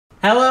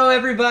Hello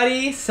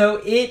everybody!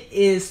 So it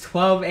is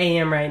 12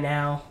 a.m. right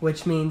now,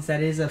 which means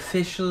that it is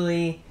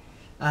officially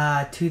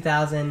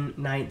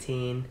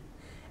 2019.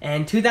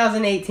 And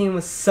 2018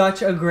 was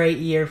such a great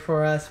year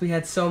for us. We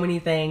had so many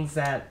things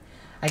that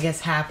I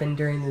guess happened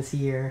during this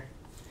year.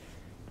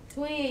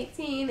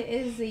 2018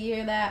 is the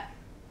year that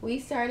we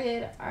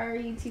started our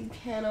YouTube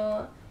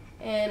channel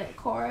and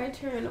Cora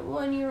turned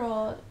 1 year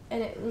old,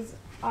 and it was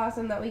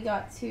awesome that we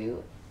got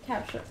to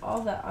capture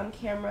all that on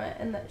camera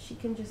and that she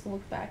can just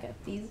look back at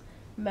these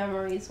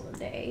memories one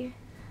day.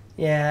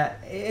 Yeah,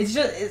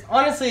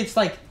 honestly,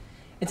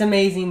 it's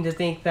amazing to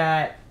think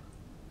that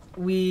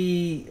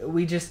we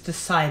just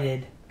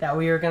decided that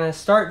we were going to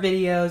start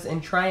videos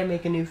and try and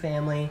make a new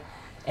family,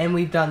 and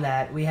we've done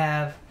that. We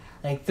have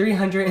like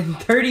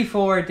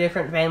 334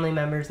 different family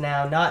members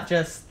now, not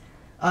just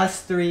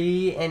us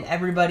three and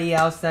everybody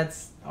else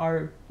that's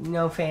our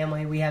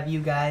family. We have you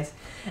guys,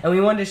 and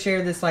we wanted to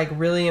share this like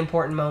really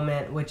important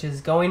moment, which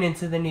is going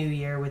into the new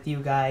year with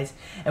you guys.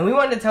 And we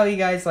wanted to tell you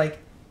guys, like,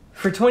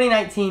 for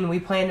 2019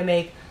 we plan to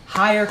make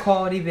higher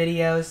quality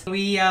videos.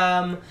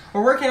 We're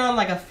working on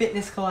like a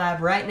fitness collab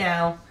right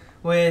now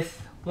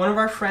with one of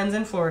our friends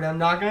in Florida. I'm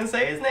not gonna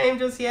say his name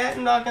just yet.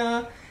 I'm not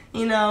gonna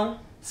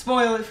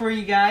spoil it for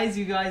you guys.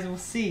 You guys will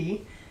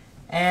see.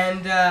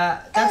 And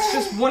that's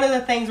just one of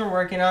the things we're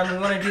working on. We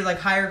want to do like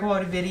higher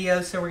quality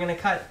videos, so we're gonna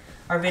cut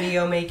our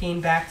video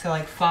making back to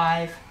like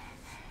five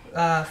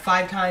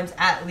times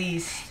at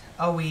least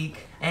a week.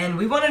 And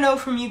we want to know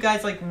from you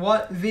guys, like,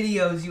 what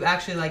videos you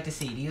actually like to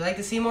see. Do you like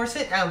to see more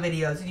sit down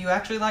videos? Do you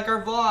actually like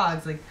our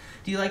vlogs? Like,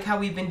 do you like how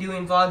we've been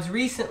doing vlogs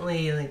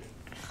recently? Like,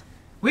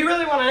 we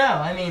really want to know.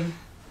 I mean,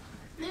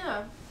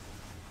 yeah.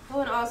 Oh,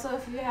 and also,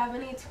 if you have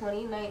any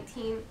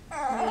 2019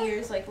 New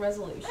Year's like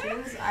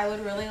resolutions, I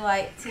would really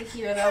like to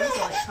hear them. So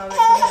like comment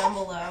them down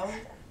below.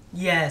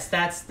 Yes,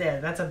 that's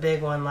a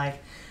big one.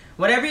 Like,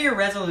 whatever your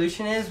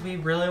resolution is, we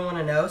really want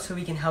to know so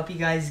we can help you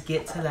guys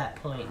get to that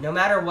point. No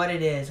matter what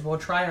it is, we'll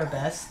try our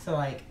best to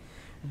like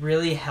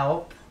really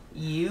help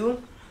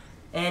you.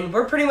 And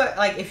we're pretty much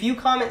like, if you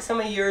comment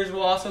some of yours,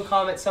 we'll also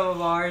comment some of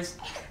ours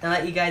and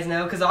let you guys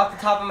know. Because off the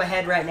top of my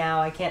head right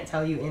now, I can't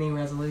tell you any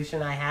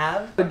resolution I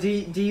have. But do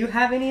you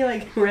have any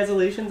like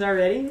resolutions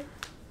already?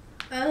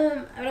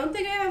 I don't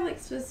think I have like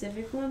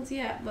specific ones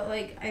yet, but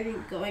like I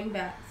think going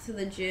back to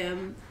the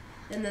gym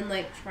and then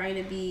like trying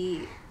to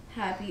be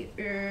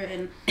happier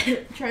and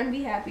trying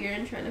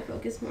to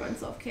focus more on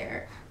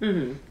self-care.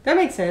 That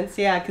makes sense,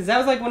 yeah, because that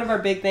was like one of our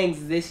big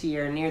things this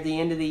year. Near the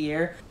end of the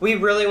year, we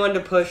really wanted to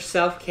push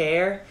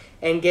self-care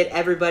and get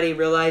everybody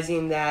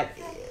realizing that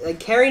like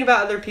caring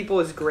about other people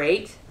is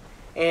great,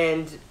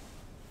 and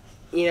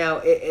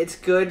it's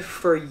good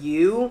for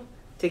you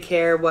to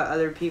care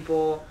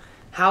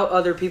how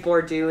other people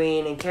are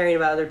doing and caring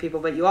about other people,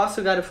 but you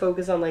also got to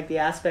focus on like the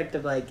aspect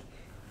of like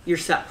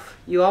yourself.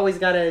 You always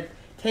got to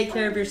take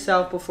care of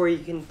yourself before you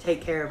can take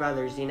care of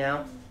others,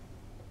 And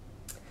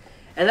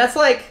that's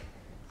like,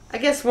 I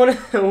guess one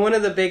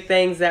of the big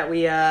things that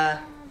we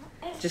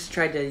just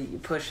tried to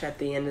push at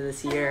the end of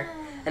this year,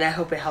 and I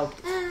hope it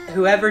helped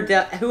whoever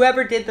did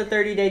the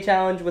 30-day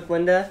challenge with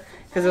Linda,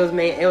 because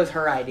it was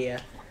her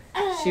idea.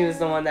 She was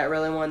the one that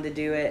really wanted to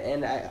do it,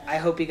 and I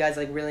hope you guys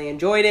like really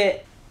enjoyed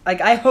it.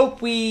 Like, I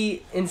hope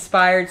we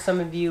inspired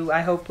some of you.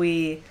 I hope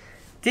we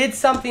did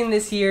something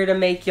this year to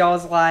make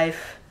y'all's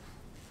life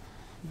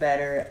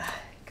better.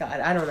 God,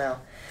 I don't know.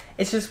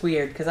 It's just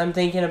weird because I'm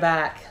thinking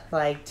back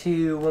like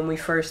to when we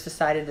first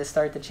decided to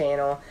start the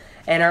channel,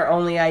 and our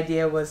only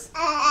idea was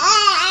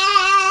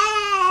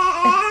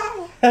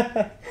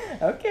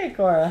okay,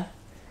 Cora.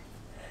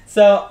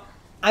 So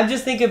I'm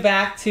just thinking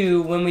back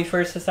to when we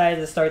first decided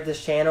to start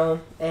this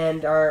channel,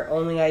 and our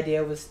only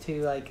idea was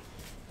to like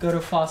go to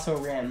Fossil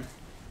Rim.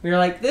 We were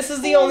like, this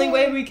is the only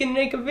way we can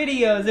make a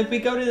video is if we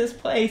go to this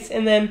place.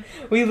 And then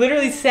we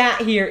literally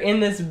sat here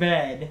in this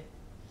bed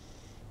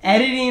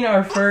editing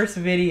our first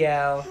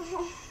video.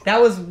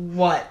 That was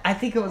what? I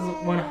think it was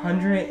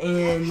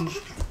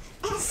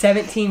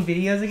 117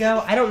 videos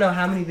ago. I don't know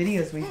how many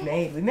videos we've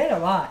made. We made a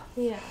lot.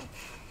 Yeah.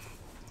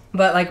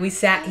 But like, we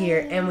sat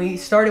here and we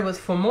started with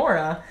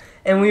Femora,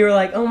 and we were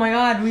like, oh my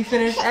god, we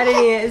finished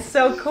editing it. It's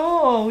so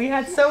cool. We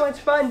had so much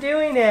fun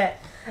doing it.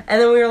 And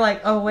then we were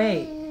like, oh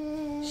wait,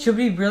 should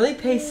we really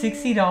pay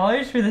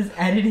 $60 for this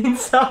editing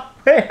software?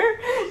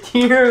 Do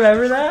you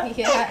remember that?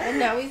 Yeah, and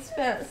now we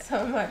spent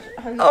so much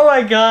on oh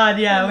my god,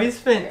 yeah, we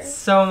spent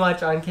so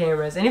much on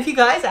cameras. And if you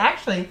guys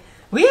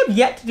we have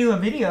yet to do a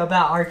video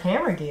about our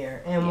camera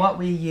gear and what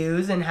we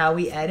use and how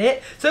we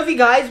edit. So if you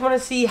guys want to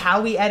see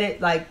how we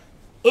edit like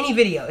any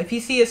video, if you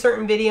see a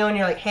certain video and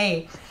you're like,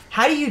 hey,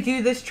 how do you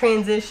do this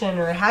transition,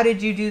 or how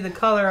did you do the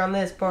color on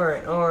this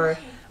part, or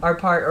our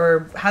part,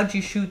 or how'd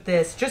you shoot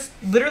this, just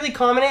literally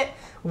comment it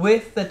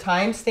with the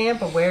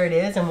timestamp of where it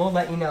is, and we'll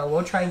let you know.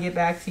 We'll try and get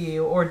back to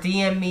you, or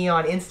DM me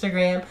on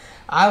Instagram.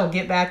 I will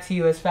get back to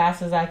you as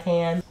fast as I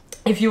can.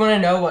 If you want to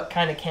know what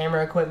kind of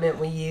camera equipment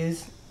we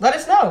use, let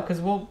us know, because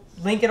we'll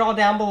link it all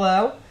down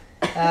below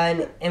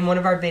in one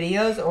of our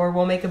videos, or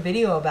we'll make a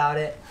video about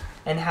it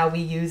and how we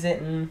use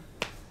it and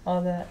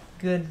all that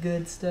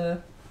good stuff.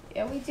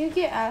 Yeah, we do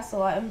get asked a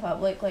lot in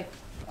public, like,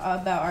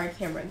 about our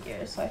camera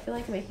gear, so I feel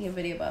like making a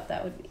video about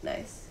that would be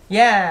nice.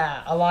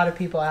 Yeah, a lot of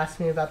people ask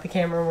me about the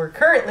camera we're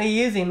currently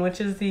using,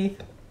 which is the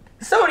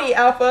Sony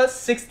Alpha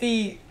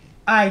 60,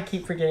 I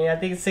keep forgetting, I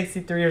think it's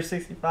 63 or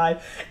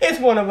 65. It's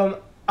one of them.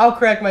 I'll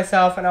correct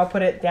myself and I'll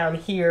put it down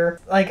here.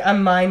 Like,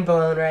 I'm mind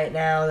blown right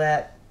now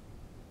that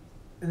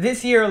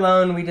this year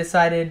alone we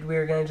decided we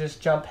were going to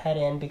just jump head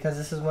in, because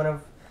this is one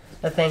of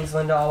the things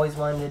Linda always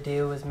wanted to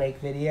do, was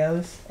make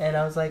videos. And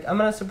I was like, I'm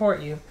going to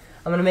support you.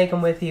 I'm going to make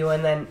them with you.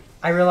 And then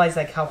I realized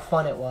like how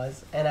fun it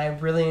was, and I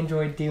really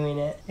enjoyed doing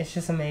it. It's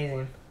just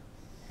amazing.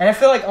 And I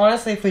feel like,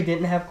 honestly, if we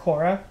didn't have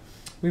Cora,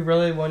 we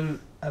really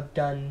wouldn't have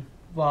done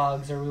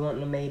vlogs, or we wouldn't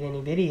have made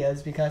any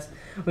videos, because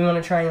we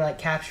want to try and like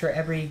capture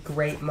every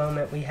great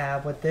moment we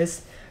have with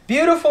this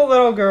beautiful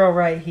little girl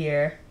right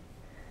here,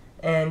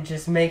 and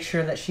just make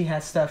sure that she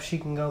has stuff she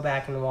can go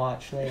back and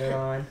watch later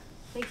on.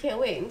 I can't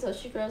wait until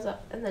she grows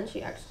up and then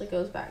she actually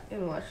goes back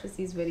and watches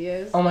these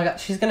videos. Oh my god,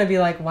 she's gonna be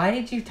like, why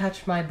did you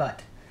touch my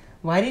butt?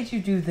 Why did you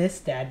do this,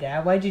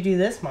 Dad? Why'd you do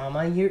this,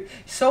 Mama? You're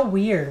so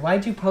weird.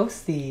 Why'd you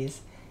post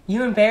these?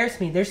 You embarrass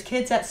me. There's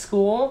kids at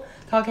school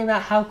talking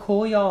about how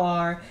cool y'all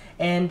are,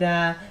 and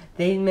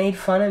they made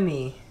fun of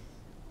me.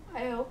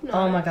 I hope not.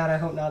 Oh my god, I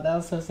hope not. That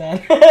was so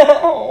sad.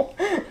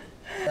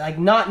 Like,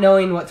 not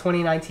knowing what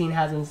 2019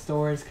 has in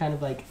store is kind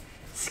of like,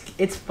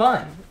 it's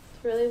fun.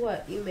 It's really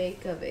what you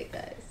make of it,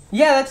 guys.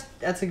 Yeah,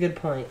 that's a good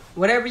point.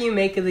 Whatever you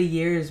make of the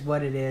year is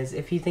what it is.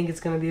 If you think it's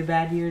going to be a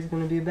bad year, it's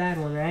going to be a bad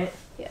one, right?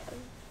 Yeah.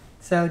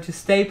 So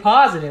just stay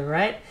positive,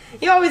 right?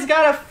 You always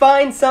got to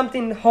find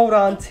something to hold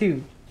on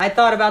to. I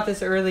thought about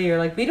this earlier.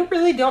 Like, we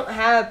really don't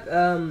have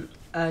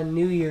a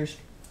New Year's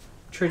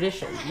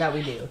tradition that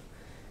we do.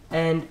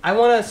 And I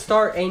want to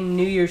start a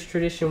New Year's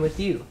tradition with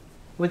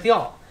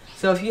y'all.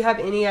 So if you have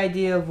any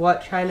idea of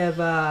what kind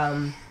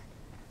of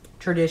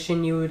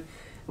tradition you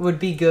would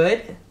be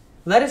good,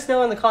 let us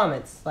know in the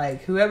comments.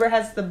 Like, whoever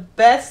has the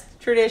best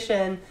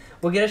tradition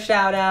will get a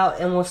shout out,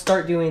 and we'll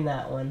start doing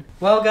that one.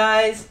 Well,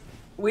 guys,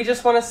 we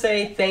just want to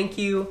say thank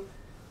you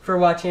for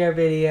watching our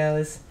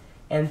videos,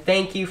 and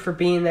thank you for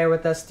being there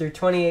with us through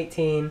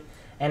 2018,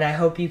 and I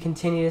hope you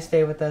continue to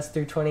stay with us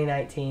through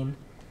 2019.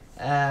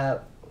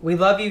 We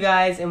love you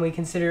guys, and we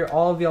consider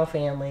all of y'all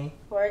family.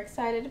 We're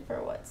excited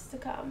for what's to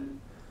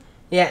come.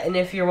 Yeah, and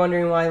if you're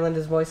wondering why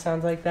Linda's voice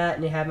sounds like that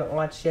and you haven't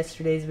watched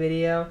yesterday's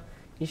video,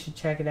 you should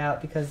check it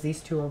out, because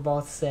these two are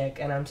both sick,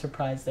 and I'm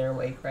surprised they're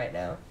awake right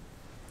now.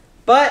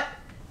 But,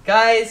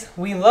 guys,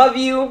 we love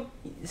you.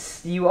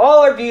 You all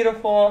are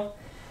beautiful,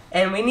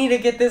 and we need to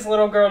get this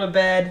little girl to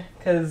bed,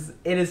 because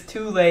it is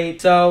too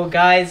late. So,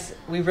 guys,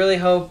 we really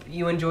hope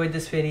you enjoyed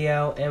this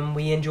video, and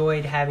we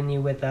enjoyed having you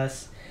with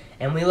us,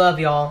 and we love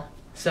y'all.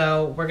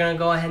 So, we're going to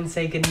go ahead and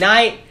say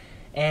goodnight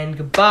and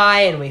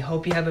goodbye, and we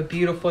hope you have a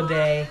beautiful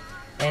day,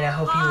 and I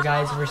hope you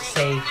guys were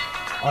safe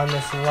on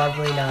this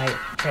lovely night,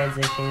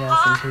 transitioning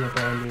us into a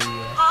brand new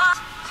year.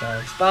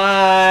 So,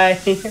 bye!